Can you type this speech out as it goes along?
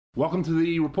Welcome to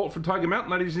the report from Tiger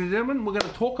Mountain, ladies and gentlemen. We're going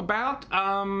to talk about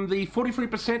the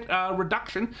 43%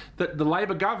 reduction that the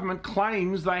Labor government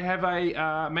claims they have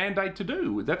a mandate to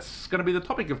do. That's going to be the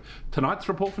topic of tonight's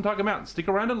report from Tiger Mountain. Stick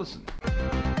around and listen.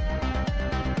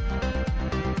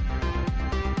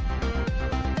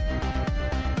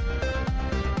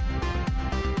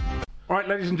 All right,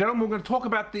 ladies and gentlemen, we're going to talk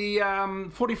about the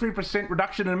 43%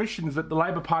 reduction in emissions that the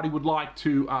Labor Party would like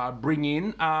to bring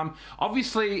in.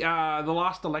 Obviously, the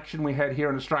last election we had here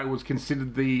in Australia was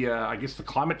considered the, I guess, the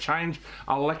climate change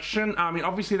election. I mean,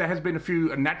 obviously, there has been a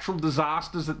few natural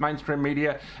disasters that mainstream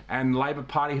media and Labor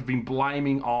Party have been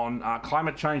blaming on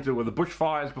climate change. There were the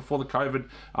bushfires before the COVID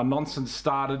nonsense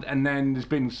started, and then there's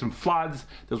been some floods.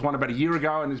 There was one about a year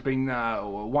ago, and there's been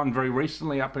one very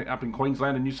recently up in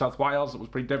Queensland and New South Wales that was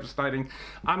pretty devastating.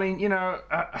 I mean,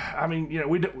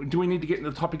 do we need to get into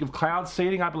the topic of cloud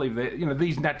seeding? I believe that,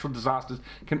 these natural disasters,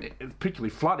 particularly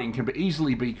flooding, can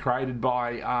easily be created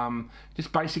by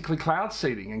just basically cloud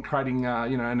seeding and creating,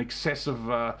 an excessive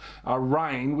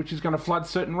rain, which is going to flood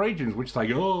certain regions, which they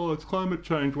go, oh, it's climate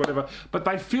change, whatever. But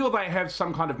they feel they have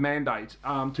some kind of mandate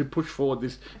to push forward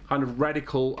this kind of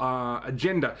radical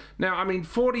agenda. Now, I mean,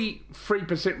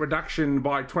 43% reduction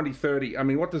by 2030. I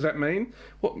mean, what does that mean?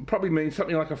 Well, it probably means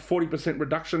something like a 40%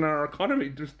 reduction in our economy.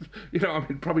 Just, it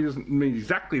probably doesn't mean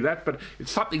exactly that, but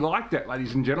it's something like that,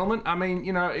 ladies and gentlemen. I mean,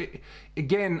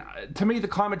 again, to me, the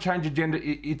climate change agenda,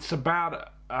 it's about,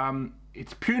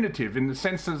 it's punitive in the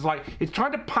sense that it's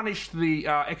trying to punish the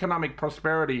economic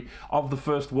prosperity of the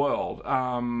first world,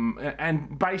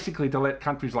 and basically to let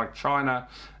countries like China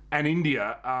and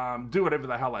India do whatever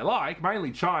the hell they like, mainly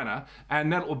China,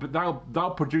 and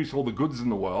they'll produce all the goods in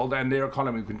the world, and their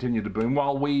economy will continue to boom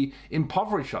while we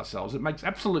impoverish ourselves. It makes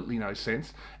absolutely no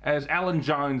sense. As Alan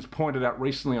Jones pointed out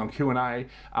recently on Q&A,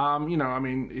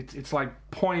 it's like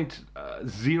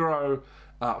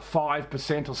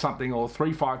 0.05% or something, or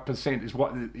 35% is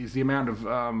what is the amount of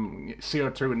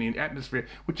CO2 in the atmosphere,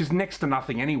 which is next to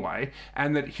nothing anyway,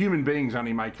 and that human beings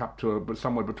only make up to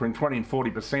somewhere between 20 and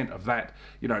 40% of that,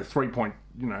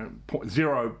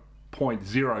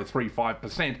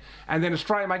 0.035%, and then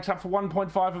Australia makes up for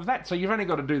 1.5 of that. So you've only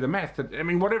got to do the math.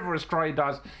 Whatever Australia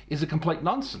does is a complete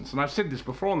nonsense. And I've said this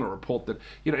before in the report that,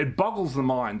 it boggles the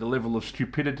mind, the level of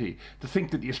stupidity to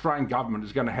think that the Australian government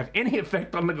is going to have any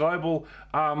effect on the global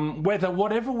weather,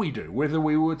 whatever we do, whether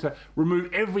we were to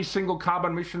remove every single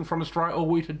carbon emission from Australia or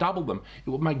we to double them.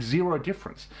 It would make zero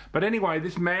difference. But anyway,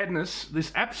 this madness,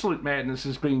 this absolute madness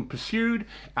is being pursued.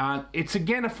 It's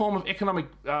again a form of economic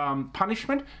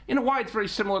punishment. In a way, it's very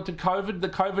similar to COVID, the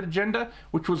COVID agenda,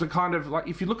 which was a kind of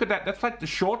if you look at that, that's like the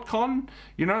short con,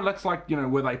 that's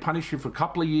where they punish you for a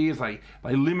couple of years, they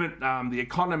limit the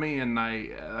economy, and they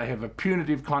have a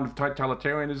punitive kind of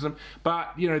totalitarianism.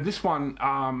 But, this one,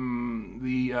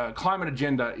 the climate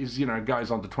agenda is,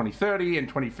 goes on to 2030 and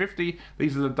 2050.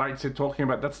 These are the dates they're talking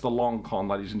about. That's the long con,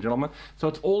 ladies and gentlemen. So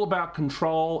it's all about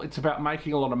control. It's about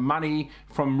making a lot of money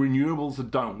from renewables that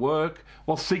don't work,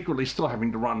 while secretly still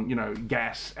having to run,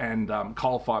 gas and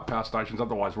coal-fired power stations.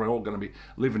 Otherwise, we're all going to be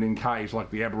living in caves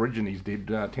like the Aborigines did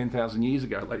 10,000 years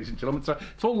ago, ladies and gentlemen. So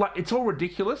it's all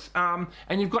ridiculous. And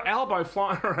you've got Albo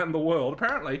flying around the world.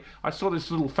 Apparently, I saw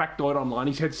this little factoid online.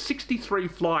 He's had 63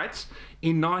 flights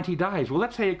in 90 days. Well,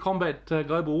 that's how you combat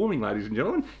global warming, ladies and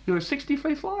gentlemen.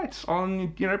 63 flights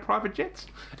on, private jets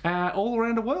all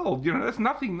around the world. That's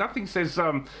nothing. Nothing says,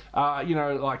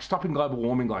 like stopping global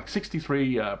warming like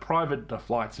 63 private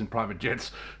flights in private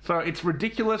jets. So it's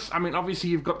ridiculous. Obviously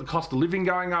you've got the cost of living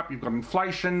going up. You've got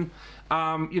inflation.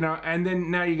 And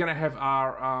then now you're going to have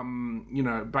our,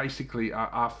 basically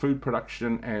our food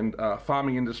production and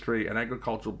farming industry and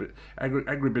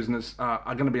agribusiness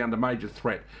are going to be under major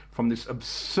threat from this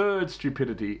absurd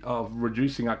stupidity of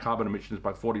reducing our carbon emissions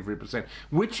by 43%,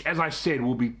 which, as I said,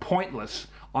 will be pointless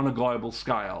on a global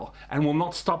scale and will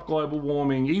not stop global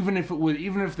warming, even if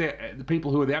the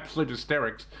people who are the absolute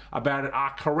hysterics about it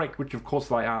are correct, which of course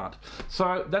they aren't.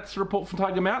 So that's the report from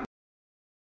Tiger Mountain.